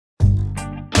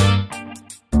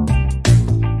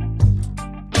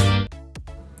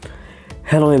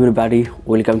Hello everybody,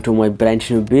 welcome to my brand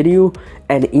new video.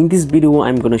 And in this video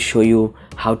I'm gonna show you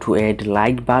how to add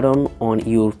like button on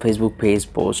your Facebook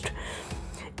page post.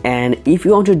 And if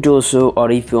you want to do so,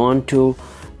 or if you want to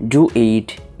do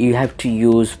it, you have to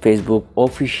use Facebook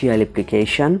official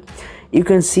application. You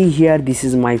can see here, this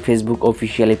is my Facebook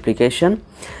official application.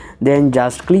 Then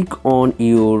just click on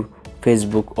your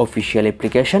Facebook official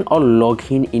application or log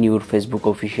in your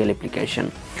Facebook official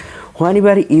application.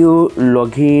 Whenever you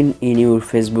log in your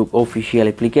Facebook official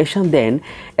application, then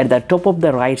at the top of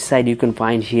the right side you can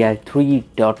find here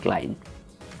 3-dot line.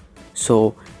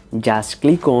 So just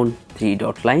click on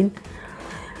 3-dot line.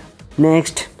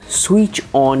 Next, switch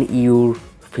on your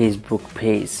Facebook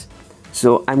page.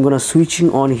 So I'm gonna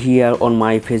switching on here on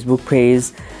my Facebook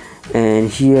page, and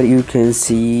here you can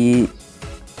see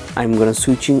I'm gonna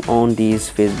switching on this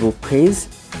Facebook page.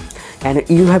 And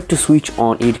you have to switch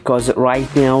on it because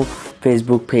right now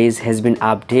Facebook page has been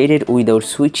updated. Without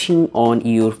switching on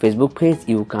your Facebook page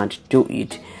you can't do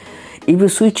it. If you're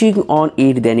switching on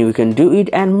it, then you can do it,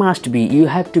 and must be you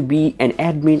have to be an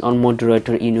admin or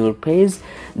moderator in your page,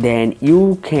 then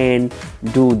you can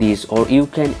do this, or you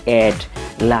can add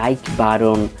like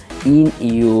button in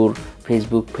your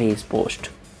Facebook page post.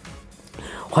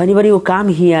 Whenever you come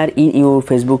here in your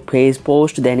Facebook page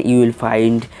post, then you will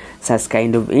find such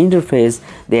kind of interface.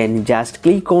 Then just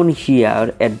click on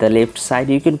here at the left side,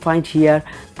 you can find here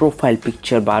profile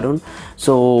picture button.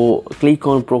 So click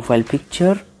on profile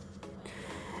picture,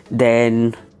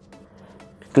 then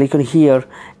click on here,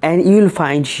 and you will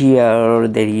find here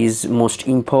there is most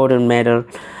important matter,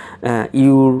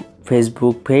 your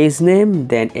Facebook page name,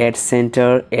 then add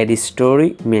center, add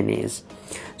story, manage.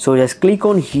 So just click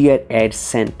on here, add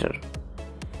center.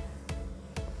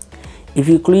 If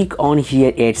you click on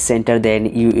here, add center, then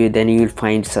you will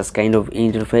find such kind of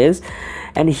interface.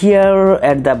 And here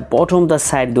at the bottom of the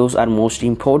side, those are most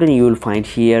important. You will find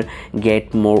here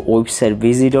get more website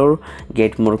visitor,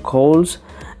 get more calls,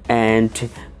 and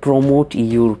promote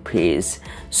your page.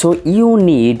 So you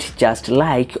need just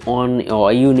like on,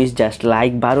 or you need just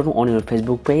like button on your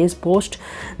Facebook page post,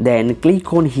 then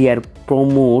click on here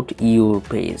promote your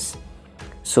page.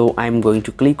 So I'm going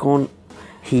to click on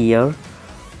here.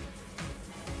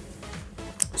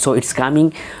 So it's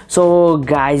coming. So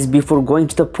guys, before going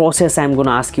to the process, I'm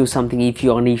gonna ask you something. If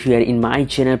you are new here in my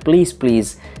channel,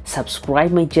 please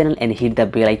subscribe my channel and hit the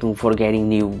bell icon for getting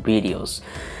new videos.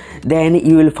 Then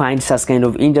you will find such kind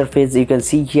of interface. You can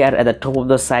see here at the top of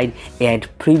the side, add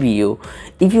preview.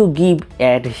 If you give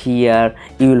add here,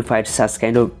 you will find such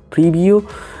kind of preview,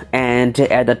 and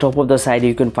at the top of the side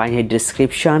you can find a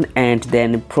description, and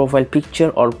then profile picture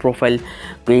or profile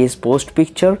page post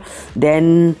picture.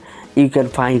 Then you can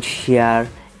find here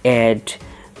add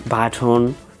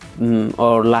button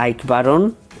or like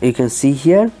button. You can see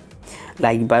here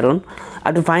like button.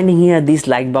 After finding here this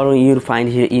like button, you'll find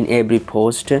here in every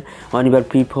post. Whenever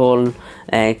people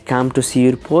come to see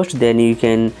your post, then you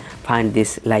can find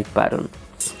this like button.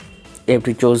 You have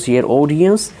to choose here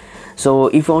audience. So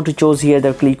if you want to choose here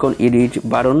the click on edit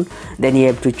button, then you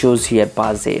have to choose here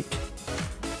budget,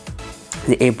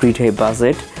 the everyday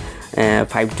budget, $5,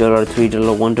 $3,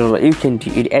 $1. You can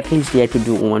do it, at least you have to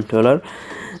do $1.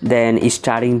 Then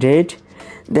starting date.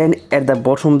 Then at the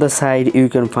bottom of the side you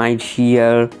can find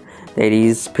here there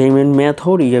is payment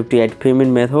method. You have to add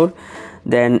payment method.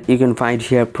 Then you can find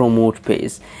here promote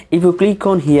page. If you click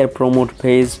on here promote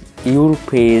page, your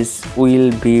page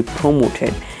will be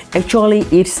promoted. Actually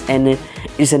it's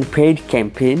a paid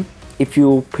campaign. If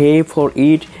you pay for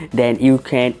it, then you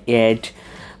can add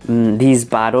this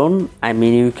button. I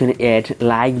mean, you can add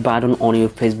like button on your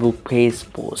Facebook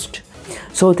page post.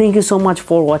 So thank you so much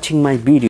for watching my video.